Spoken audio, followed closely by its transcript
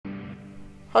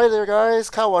Hi there guys,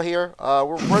 Kawa here.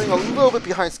 We're running a little bit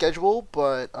behind schedule,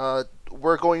 but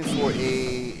we're going for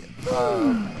a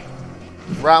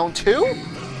round 2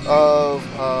 of,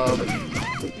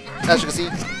 as you can see,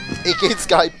 AK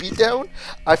Sky Beatdown.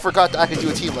 I forgot that I could do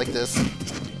a team like this,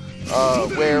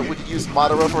 where we could use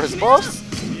Madara for his boss,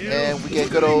 and we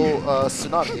get good old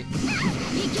Tsunade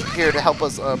here to help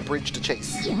us bridge the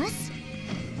chase. Yes.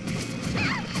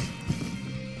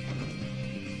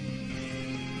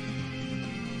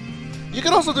 You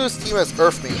can also do this team as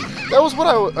Earthman. That was what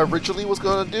I originally was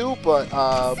going to do, but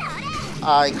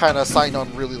I kind of signed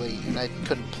on really late and I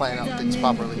couldn't plan out things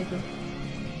properly.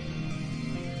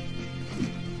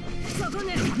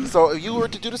 So if you were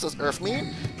to do this as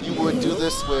Earthman, you would do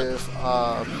this with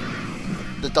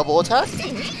the double attack.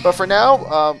 But for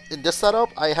now, in this setup,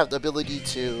 I have the ability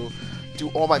to do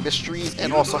all my mysteries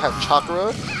and also have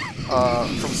chakra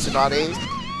from Tsunade.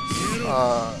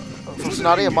 From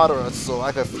Tsunade and Madara, so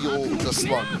I can feel the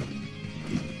slug.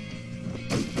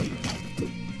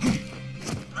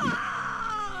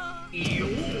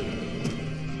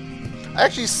 I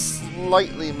actually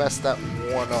slightly messed that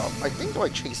one up. I think my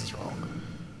chase is wrong.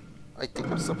 I think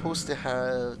I'm supposed to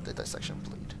have the dissection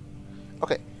blade.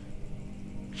 Okay.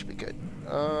 Should be good.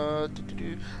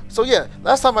 So yeah,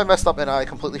 last time I messed up and I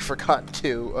completely forgot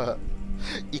to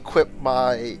equip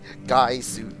my guy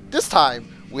suit. This time,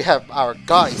 we have our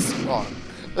Guy suit on.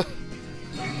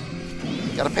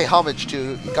 Gotta pay homage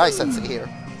to Guy Sensei here.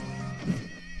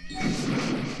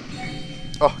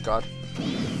 Oh god.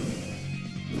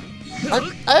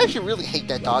 I actually really hate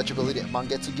that dodge ability that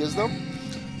Mangetsu gives them,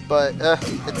 but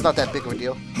it's not that big of a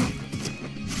deal.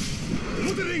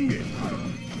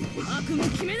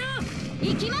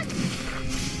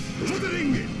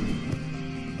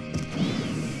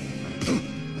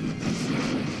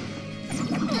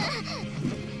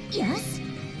 Yes.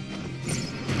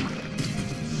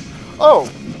 Oh,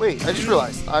 wait, I just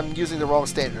realized I'm using the wrong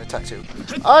standard attack too.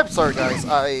 I'm sorry guys,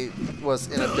 I was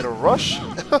in a bit of a rush.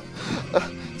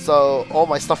 So all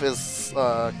my stuff is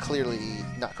clearly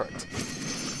not correct.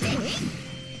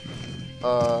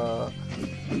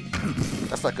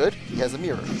 That's not good. He has a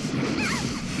mirror.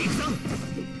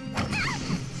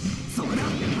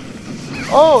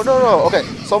 Oh, no, okay.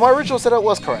 So my original setup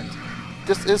was correct.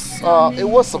 This is, it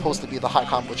was supposed to be the high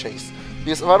combo chase.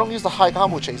 Because if I don't use the high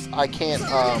combo chase, I can't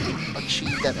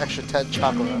achieve that extra 10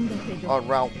 chakra on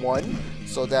round 1,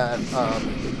 so that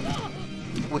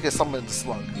we can summon the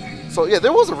slug. So yeah,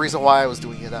 there was a reason why I was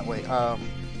doing it that way. I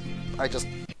just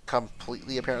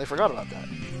completely apparently forgot about that.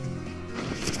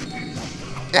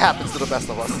 It happens to the best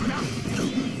of us.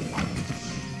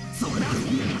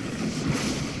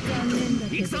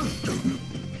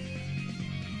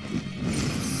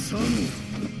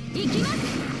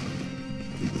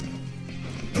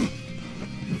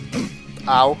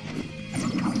 Ow.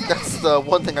 That's the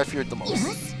one thing I feared the most.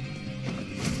 Yes.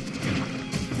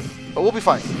 But we'll be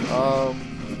fine.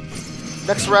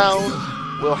 Next round,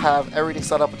 we'll have everything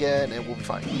set up again, and we'll be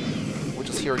fine. We'll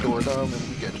just Hirudora them, and we'll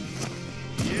be good.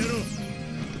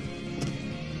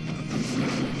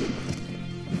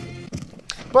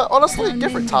 But on a slightly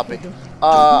different topic,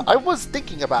 I was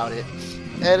thinking about it,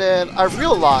 and then I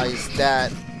realized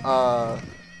that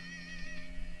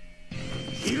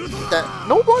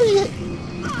nobody,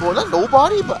 well, not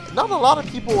nobody, but not a lot of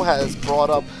people has brought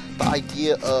up the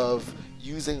idea of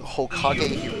using Hokage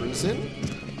Hiruzen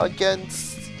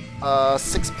against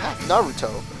 6-pack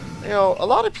Naruto. You know, a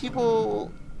lot of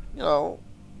people, you know,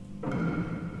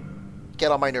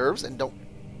 get on my nerves and don't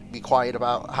be quiet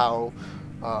about how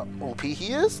OP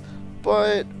he is,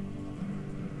 but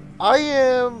I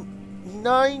am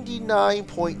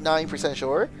 99.9%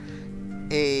 sure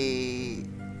a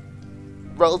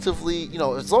relatively, you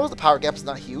know, as long as the power gap is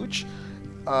not huge,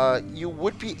 you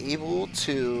would be able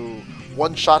to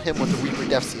one-shot him with the Reaper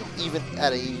Death Seal, even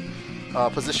at a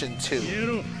position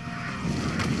 2.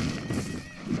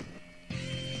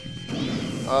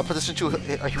 Position 2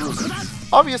 Hiruzen.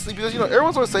 Obviously, because, you know,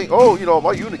 everyone's always saying, oh, you know,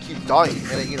 my unit keeps dying, and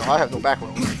then, you know, I have no back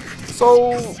row.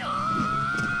 So,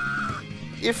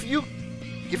 if your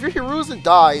Hiruzen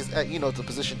dies at, you know, the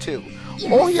position 2,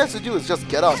 all he has to do is just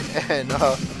get up and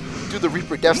do the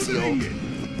Reaper Death Seal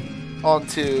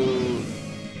onto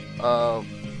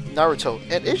Naruto,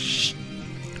 and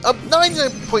I'm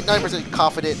 99.9%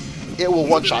 confident it will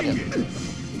one-shot him.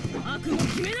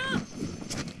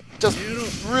 Just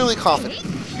really confident.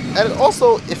 And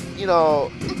also, if, you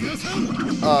know,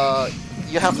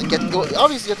 you have to get,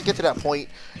 obviously you have to get to that point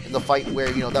in the fight where,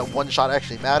 you know, that one shot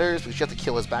actually matters, because you have to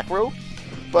kill his back row.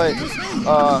 But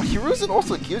Hiruzen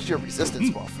also gives you a resistance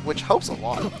buff, which helps a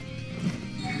lot.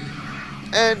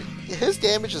 And his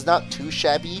damage is not too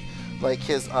shabby. Like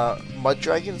his mud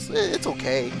dragons, it's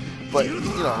okay, but you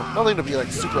know, nothing to be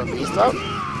like super amazed about.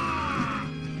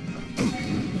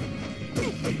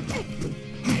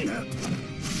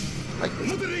 Like,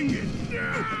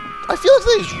 I feel like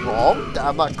that is wrong that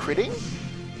I'm not critting,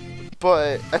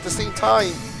 but at the same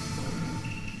time,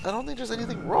 I don't think there's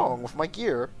anything wrong with my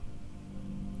gear.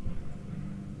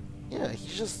 Yeah, I'm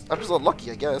just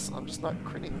unlucky, I guess. I'm just not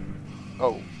critting.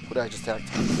 Oh, what did I just attack?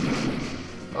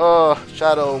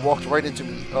 Shadow walked right into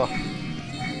me.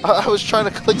 I was trying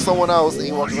to click someone else and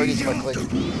he walked right into my click.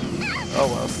 Oh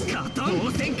well.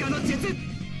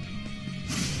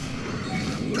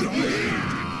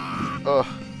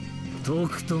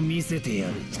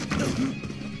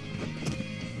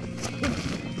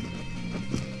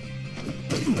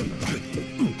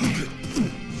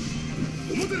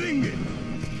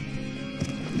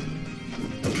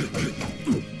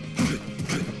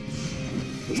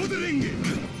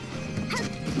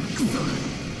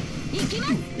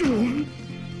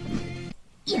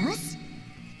 Yes.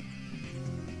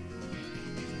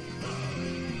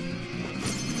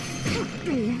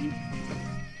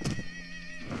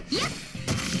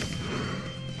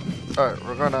 Alright,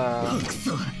 we're gonna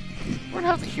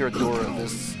have to Hirudora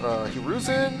this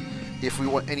Hiruzen if we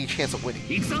want any chance of winning.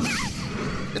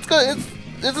 It's good.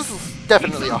 This is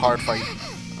definitely a hard fight.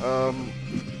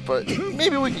 But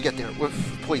maybe we can get there with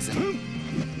poison.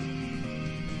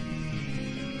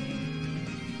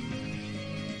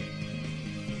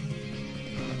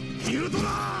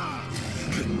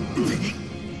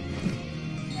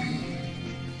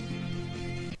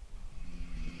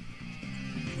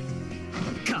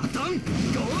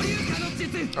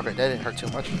 Okay, that didn't hurt too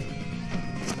much.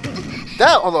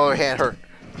 That, on the other hand, hurt.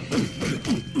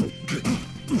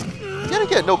 Yet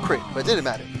again, no crit, but it didn't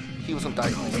matter. He was gonna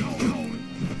die.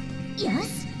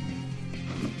 Yes.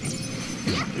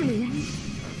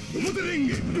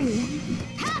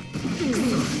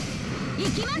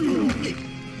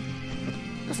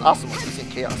 This is awesome. He's in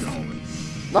chaos.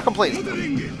 Not complaining.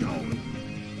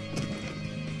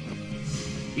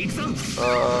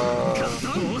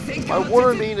 My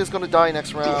water main is gonna die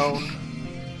next round.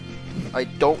 I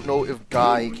don't know if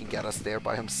Guy can get us there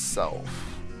by himself.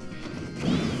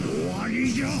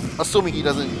 Assuming he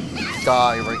doesn't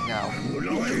die right now.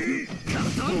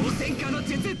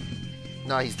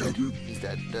 Nah, he's dead. He's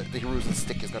dead. The Hiruzen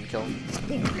stick is gonna kill him.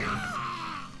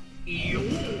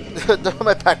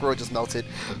 My pack row just melted.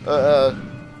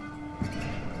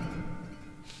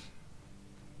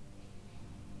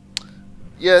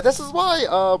 Yeah, this is why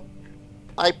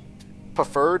I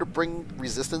prefer to bring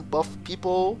resistance buff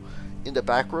people in the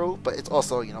back row, but it's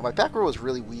also, you know, my back row is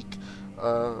really weak.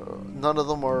 None of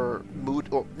them are mood.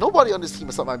 Or nobody on this team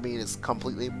except my main is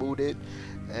completely mooded,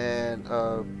 and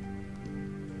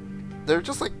they're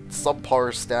just like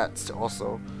subpar stats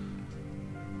also.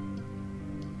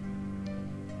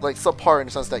 Like subpar in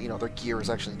the sense that, you know, their gear is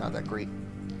actually not that great.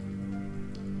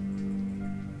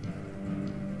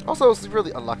 Also, it's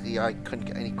really unlucky I couldn't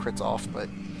get any crits off, but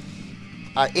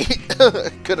I ate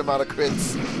a good amount of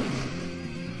crits.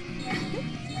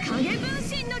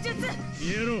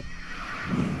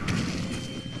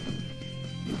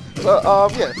 But,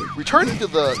 yeah, returning to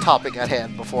the topic at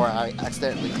hand before I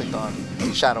accidentally clicked on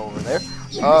Shadow over there,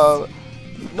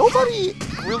 nobody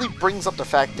really brings up the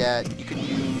fact that you can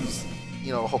use,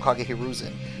 you know, Hokage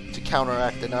Hiruzen to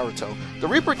counteract the Naruto. The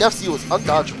Reaper Death Seal is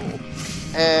undodgeable,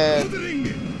 and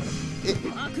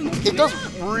it does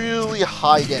really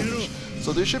high damage,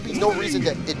 so there should be no reason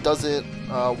that it doesn't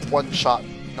one-shot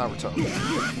Naruto.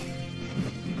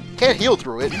 Can't heal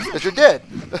through it, because you're dead.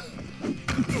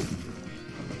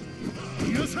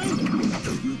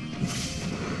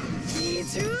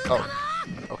 Oh,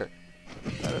 okay.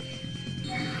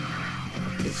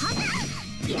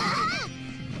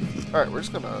 Alright, we're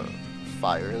just gonna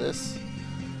fire this.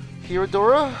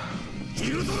 Hirudora?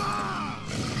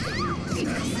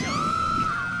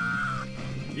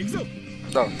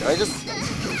 Oh, did I just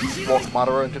walk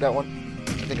Madara into that one?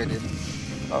 I think I did.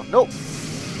 Oh, nope.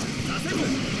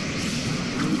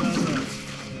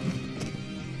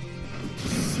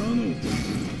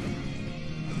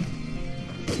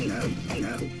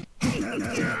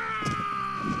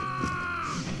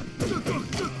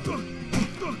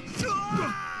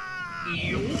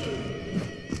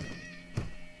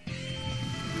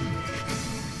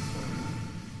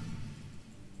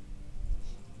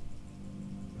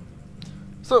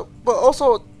 So, but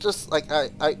also, just like, I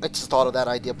just thought of that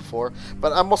idea before,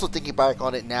 but I'm also thinking back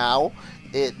on it now.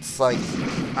 It's like,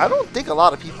 I don't think a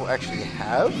lot of people actually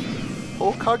have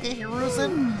Hokage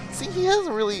Hiruzen. See, he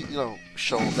hasn't really, you know,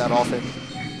 shown that often.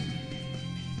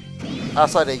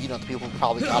 Outside of, you know, the people who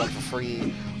probably got it for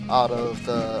free out of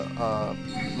the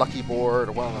Lucky Board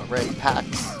or one of the random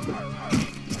packs.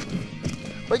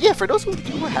 But yeah, for those who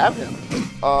do have him,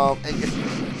 and if you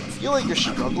feel like you're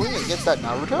struggling against that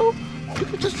Naruto, you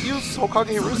can just use Hokage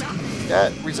Hiruzen.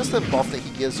 That resistant buff that he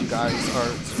gives you guys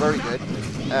is very good,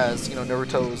 as you know,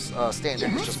 Naruto's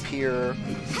standard is just pure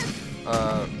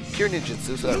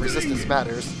ninjutsu, so that resistance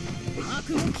matters.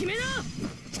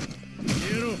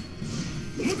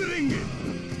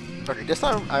 Okay, this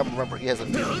time I remember he has a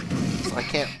mirror, so I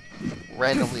can't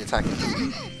randomly attack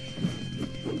him.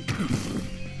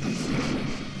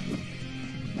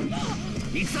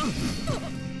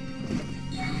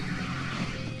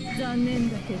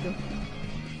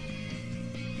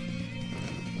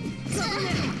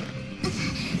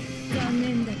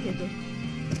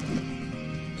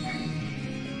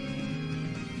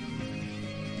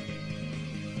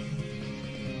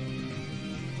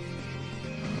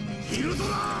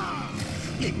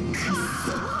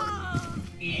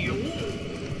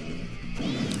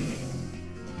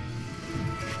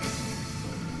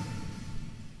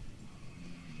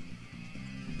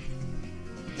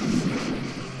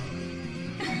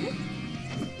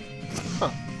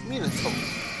 Huh, Minato.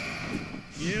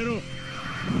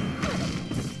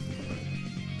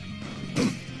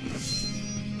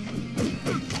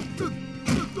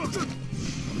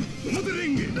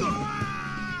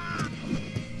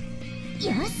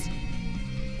 Yes.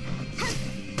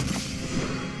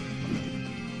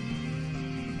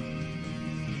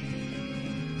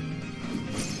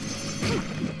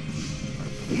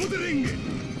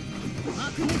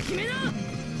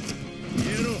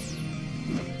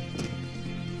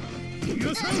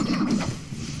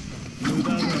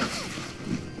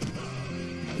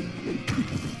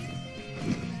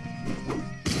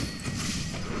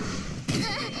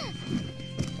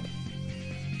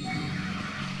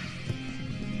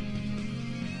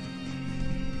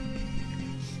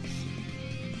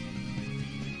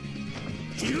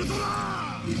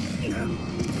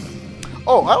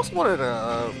 Oh, I also wanted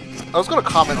to. I was gonna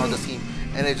comment on this team,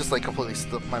 and it just like completely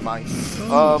slipped my mind.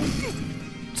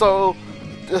 So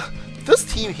this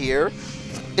team here,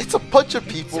 it's a bunch of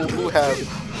people who have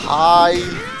high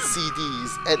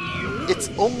CDs, and its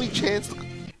only chance to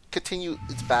continue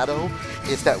its battle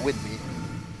is that windmate.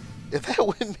 If that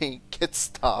windmate gets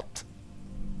stopped,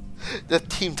 the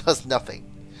team does nothing.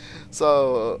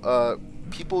 So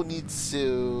people need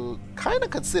to kind of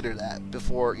consider that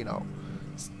before, you know,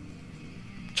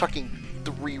 chucking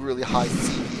 3 really high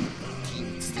CD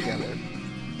teams together.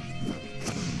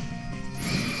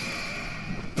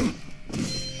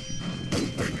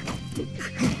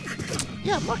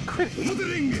 Yeah, I'm not critical.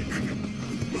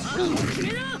 It's really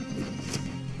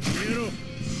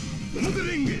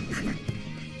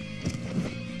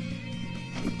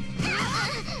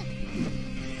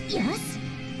Yes.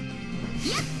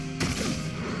 Yep.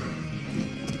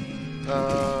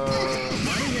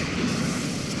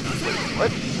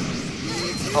 What?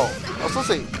 Oh, I was gonna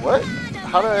say, what?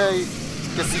 How did I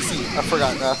get CC? I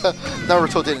forgot.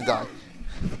 Naruto didn't die.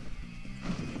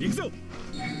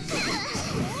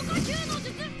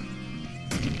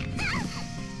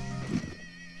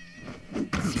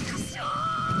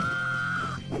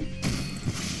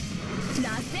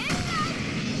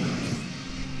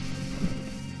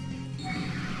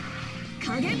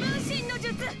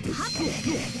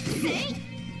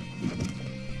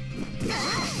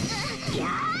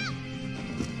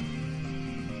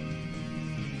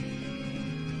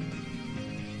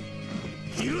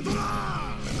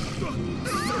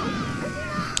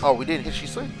 Oh, we didn't hit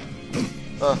Shisui?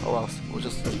 Oh well, we'll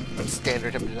just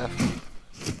standard him to death.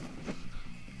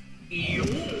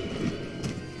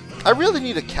 I really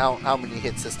need to count how many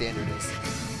hits the standard is,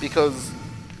 because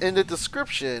in the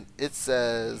description it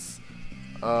says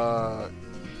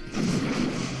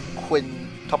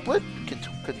quintuple,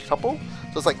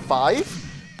 so it's like 5,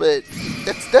 but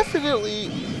that's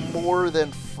definitely more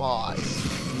than 5.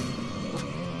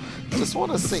 Just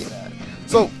want to say that.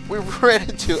 So we ran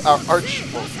into our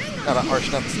not our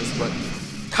arch nemesis, but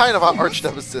kind of our arch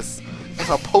nemesis,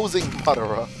 an opposing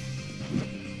Madara.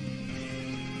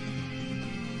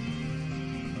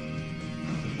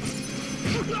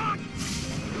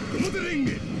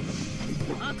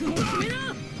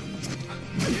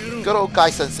 Good old Guy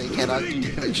Sensei cannot do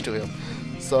damage to him.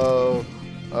 So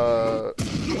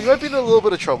we might be in a little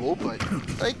bit of trouble, but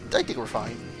I think we're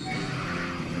fine.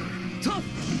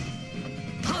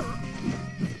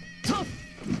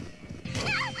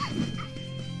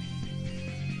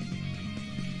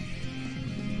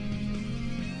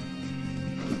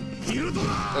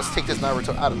 Let's take this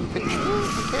Naruto out of the picture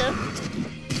if we can.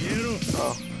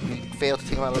 Oh, we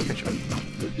take him out of the picture.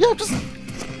 Yeah, I'm just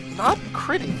not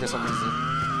critting for some reason.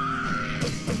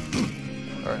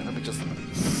 Alright, let me just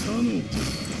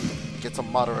get some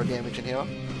moderate damage in here.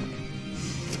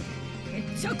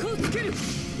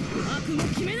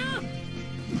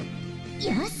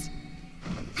 Yes.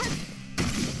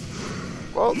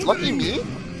 Well, lucky me.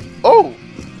 Oh!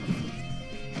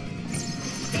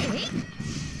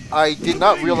 I did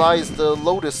not realize the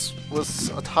Lotus was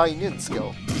a high nin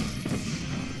skill.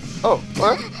 Oh,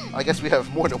 well, I guess we have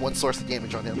more than one source of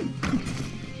damage on him.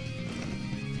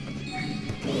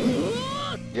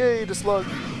 Yay, the slug.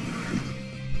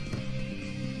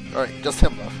 Alright, just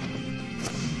him left.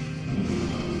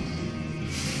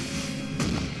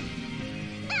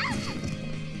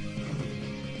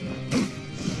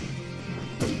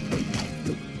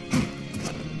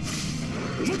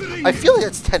 I feel like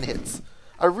it's 10 hits.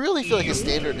 I really feel like his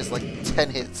standard is like 10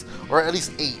 hits, or at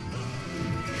least 8.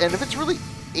 And if it's really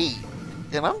 8,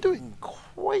 then I'm doing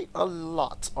quite a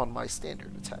lot on my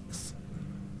standard attacks.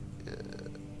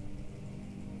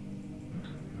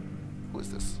 Who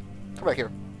is this? Come back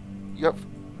here. You have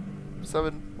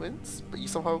 7 wins, but you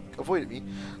somehow avoided me.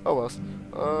 Oh well.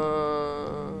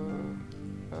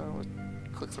 I'll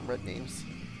click some red names.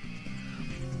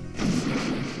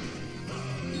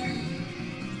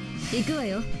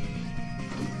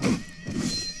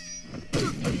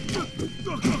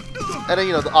 And then,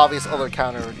 you know, the obvious other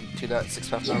counter to that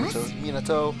 6-path Naruto,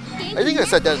 Minato. I think I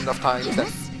said that enough times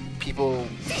that people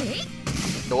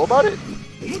know about it.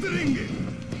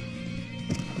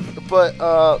 But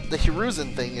the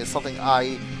Hiruzen thing is something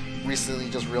I recently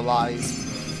just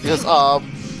realized because of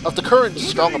the current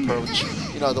strong approach,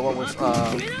 you know, the one with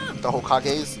the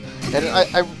Hokages. And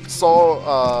I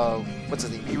saw what's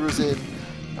his name, Hiruzen,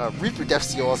 Reaper Death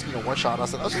Seal, you know, one-shot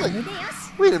us, and I was just like,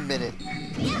 wait a minute,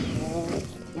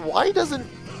 why doesn't,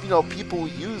 you know, people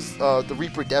use the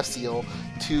Reaper Death Seal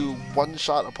to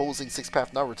one-shot opposing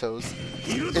 6-path Narutos?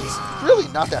 It's really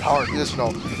not that hard, because, you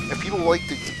know, if people like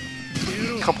to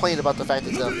complain about the fact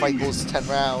that the fight goes to 10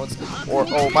 rounds, or,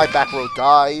 oh, my back row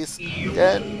dies,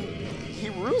 then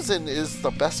Hiruzen is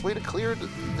the best way to clear the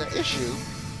issue.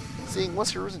 Seeing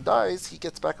once Hiruzen dies, he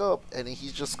gets back up, and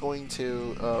he's just going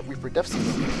to Reaper Death Seal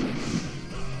him.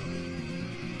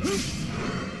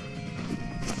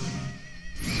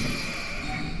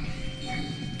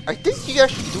 I think you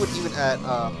actually do it even at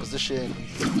position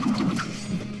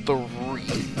 3.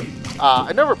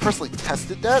 I never personally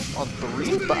tested that on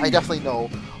 3, but I definitely know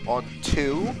on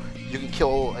 2 you can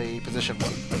kill a position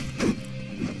 1.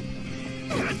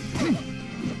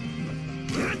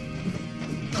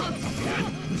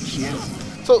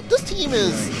 So this team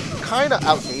is kind of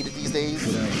outdated these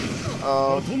days.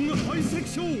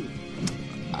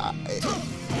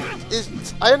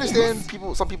 I understand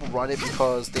some people run it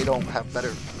because they don't have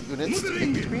better units to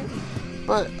pick between,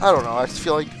 but I don't know. I just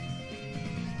feel like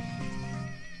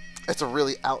it's a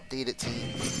really outdated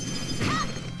team.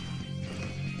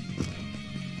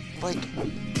 Like,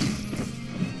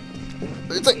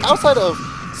 it's like outside of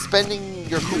spending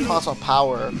your coupons on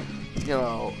power, you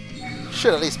know, you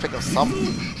should at least pick up some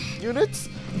units,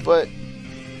 but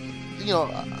you know,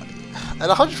 at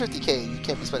 150k you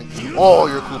can't be spending all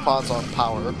your coupons on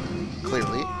power,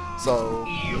 clearly, so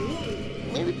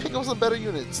maybe pick up some better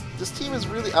units. This team is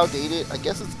really outdated. I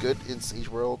guess it's good in Sage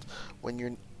World when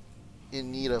you're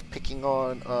in need of picking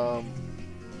on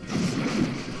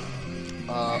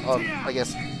I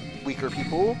guess weaker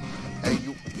people and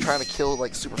you trying to kill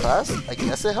like super fast. I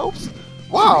guess it helps.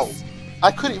 Wow,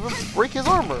 I couldn't even break his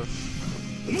armor.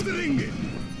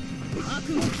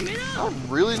 I'm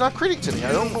really not critting today.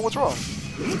 I don't know what's wrong.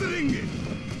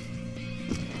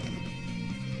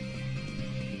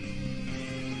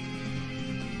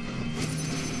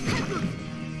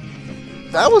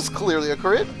 That was clearly a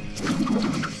crit.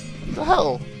 What the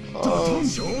hell?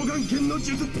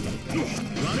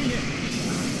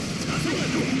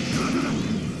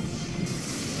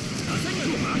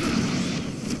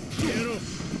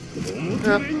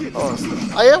 Yeah,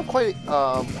 I am quite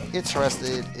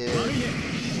interested in,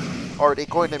 are they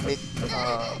going to make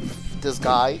this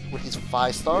guy, when he's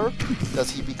 5-star,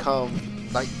 does he become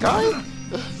Night Guy?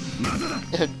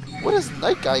 And what is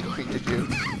Night Guy going to do?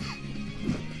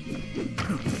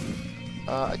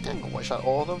 I think I'm going to one-shot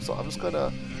all of them, so I'm just going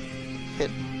to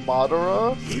hit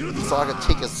Madara so I can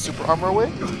take his super armor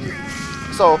away.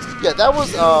 So, yeah, that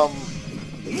was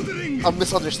a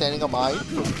misunderstanding of mine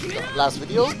from the last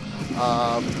video.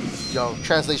 You know,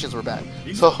 translations were bad.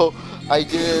 So, I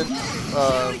didn't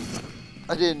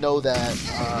know that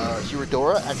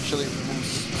Hirudora actually removes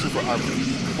super armor,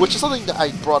 which is something that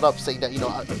I brought up saying that, you know,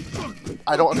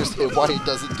 I don't understand why he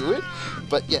doesn't do it,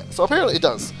 But yeah, so apparently it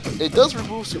does. It does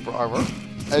remove super armor,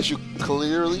 as you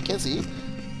clearly can see.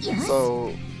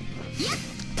 So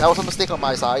that was a mistake on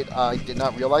my side. I did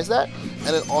not realize that. And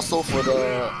then also for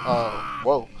the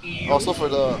also for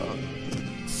the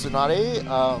Tsunade,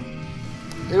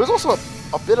 it was also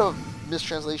a bit of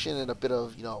mistranslation and a bit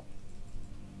of, you know,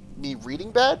 me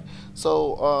reading bad.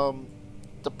 So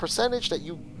the percentage that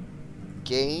you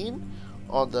gain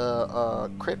on the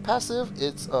crit passive,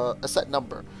 it's a set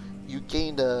number. You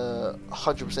gained a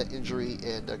 100% injury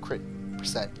and a crit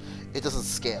percent. It doesn't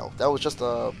scale. That was just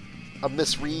a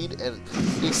misread and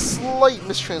a slight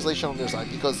mistranslation on their side,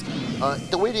 because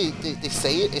the way they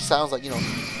say it, it sounds like, you know,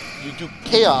 you do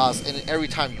chaos and every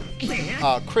time you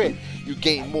crit, you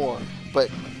gain more, but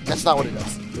that's not what it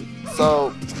does.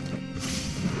 So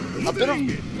a bit of,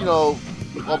 you know,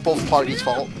 on both parties'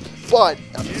 fault, but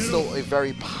still a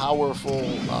very powerful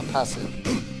passive.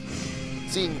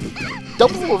 Seeing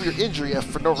double of your injury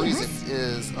for no reason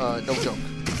is no joke.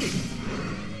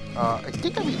 I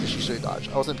think I made the Shisui dodge.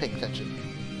 I wasn't paying attention.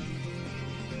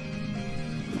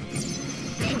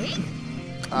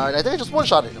 And I think I just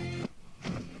one-shotted him.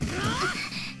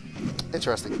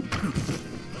 Interesting.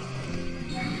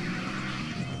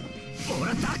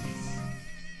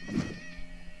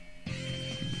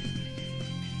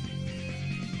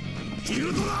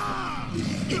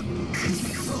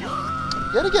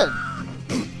 Yet again.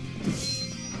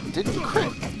 Didn't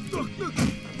crit.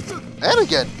 And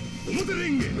again.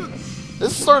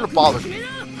 This is starting to bother me.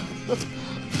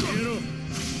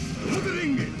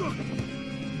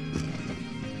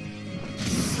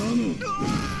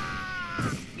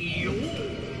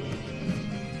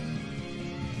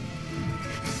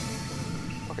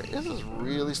 Okay, this is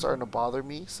really starting to bother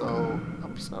me, so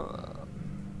I'm just gonna...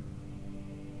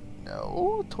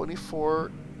 No,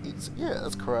 24... Yeah,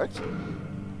 that's correct.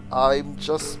 I'm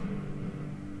just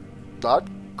not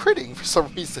critting for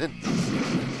some reason.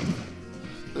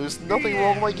 There's nothing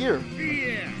wrong with my gear.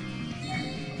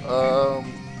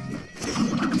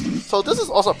 So this is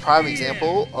also a prime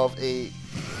example of a...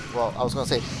 Well, I was going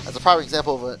to say, as a prime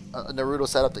example of a Naruto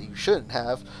setup that you shouldn't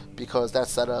have, because that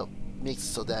setup makes it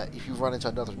so that if you run into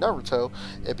another Naruto,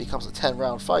 it becomes a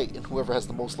 10-round fight, and whoever has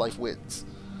the most life wins.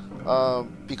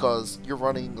 Because you're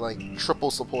running like triple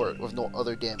support with no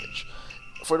other damage.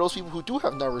 For those people who do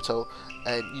have Naruto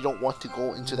and you don't want to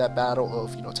go into that battle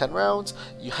of, you know, 10 rounds,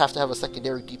 you have to have a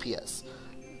secondary DPS.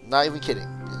 Not even kidding.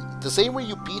 The same way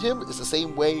you beat him is the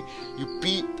same way you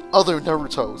beat other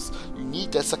Narutos. You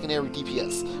need that secondary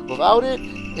DPS. Without it,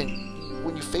 and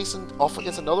when you face off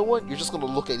against another one, you're just going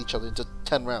to look at each other into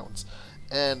 10 rounds.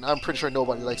 And I'm pretty sure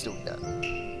nobody likes doing that.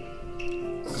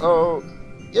 So,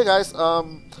 yeah guys,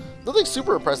 nothing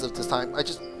super impressive this time. I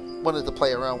just wanted to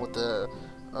play around with the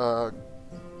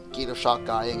Gate of Shock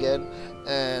guy again,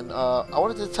 and I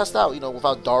wanted to test out, you know,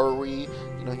 without Darui,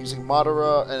 you know, using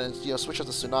Madara, and, you know, switch up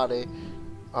the Tsunade.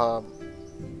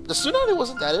 The Tsunade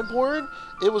wasn't that important.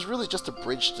 It was really just to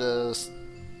bridge the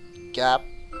gap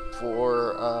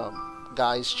for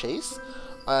Guy's chase,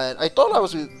 and I thought I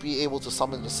was going to be able to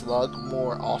summon the Slug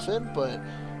more often, but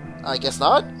I guess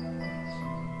not.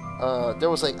 There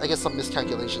was, like, I guess some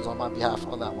miscalculations on my behalf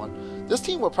on that one. This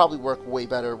team would probably work way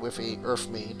better with a Earth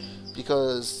main,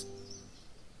 because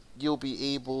you'll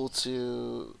be able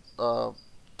to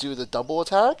do the double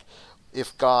attack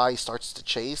if Guy starts to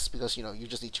chase, because, you know, you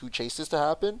just need 2 chases to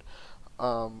happen.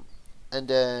 And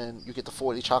then you get the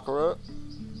 40 chakra,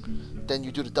 then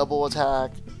you do the double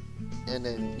attack, and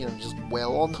then, you know, just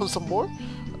wail on them some more.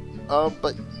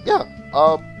 But yeah,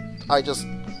 I just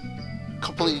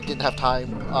completely didn't have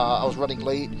time. I was running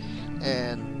late,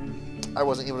 and I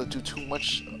wasn't able to do too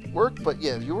much work. But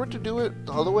yeah, if you were to do it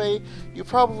the other way, you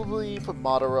probably put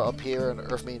Madara up here and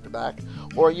Earthmain in the back,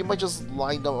 or you might just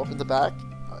line them up in the back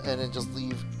and then just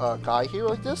leave Guy here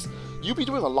like this. You'd be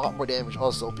doing a lot more damage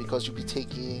also, because you'd be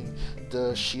taking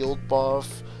the shield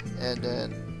buff and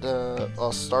then the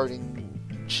starting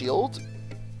shield,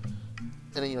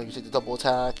 and then, you know, you take the double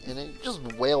attack and then just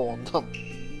wail on them.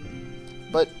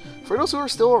 But for those who are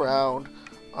still around,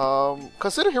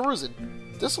 consider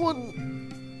Hiruzen. This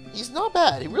one, he's not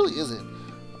bad. He really isn't.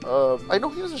 I know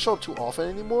he doesn't show up too often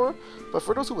anymore, but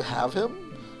for those who have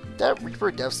him, that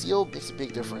Reaper Death Seal makes a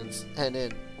big difference. And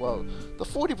then, well, the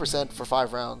 40% for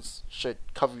 5 rounds should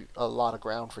cover a lot of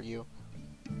ground for you.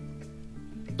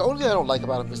 The only thing I don't like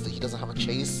about him is that he doesn't have a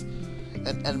chase,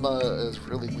 and Enma is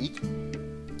really weak.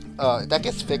 That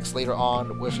gets fixed later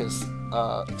on with his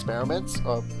experiments,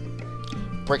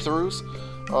 breakthroughs,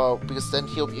 because then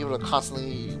he'll be able to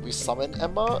constantly resummon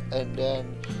Enma, and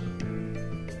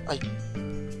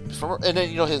then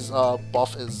you know, his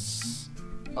buff is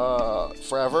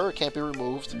forever. It can't be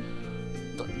removed.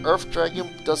 The Earth Dragon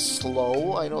does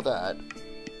slow, I know that.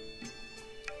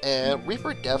 And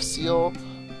Reaper Death Seal,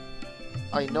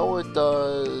 I know it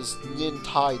does Nin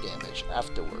Tai damage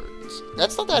afterwards.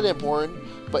 That's not that important,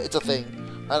 but it's a thing.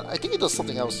 I think it does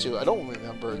something else too. I don't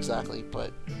remember exactly,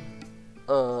 but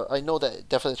I know that it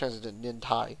definitely turns into Nin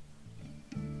Tai.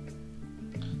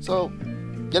 So,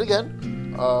 yet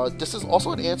again, this is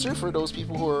also an answer for those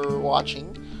people who are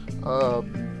watching.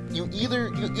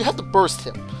 You have to burst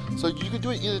him. So you can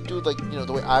do it either like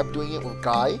the way I'm doing it with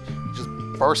Guy, you just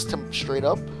burst him straight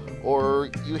up, or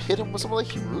you hit him with something like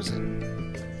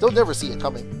Hiruzen. They'll never see it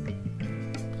coming.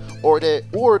 Or the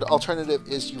alternative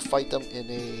is you fight them in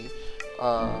a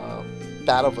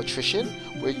battle of attrition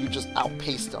where you just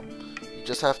outpace them. You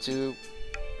just have to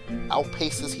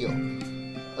outpace his heal.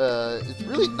 It's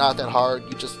really not that hard.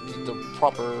 You just need the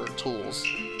proper tools.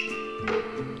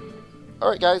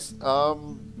 Alright guys,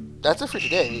 that's it for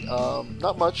today.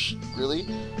 Not much, really.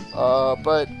 Oh,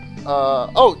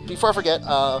 before I forget,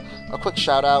 a quick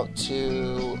shout out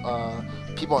to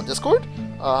people on Discord.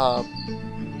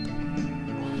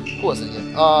 Who was it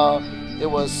again? It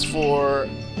was for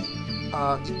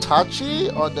Itachi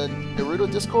on the Naruto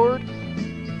Discord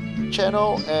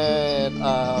channel, and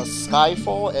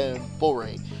Skyfall and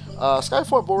Bullray.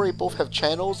 Skyfall and Bullray both have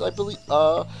channels, I believe,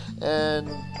 and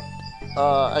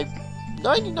I'm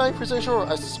 99% sure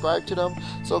I subscribe to them,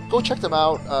 so go check them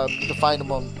out. You can find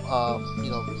them on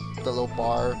the little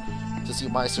bar to see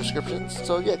my subscriptions,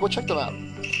 so yeah, go check them out.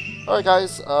 Alright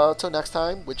guys, till next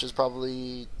time, which is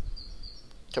probably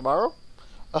tomorrow.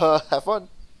 Have fun.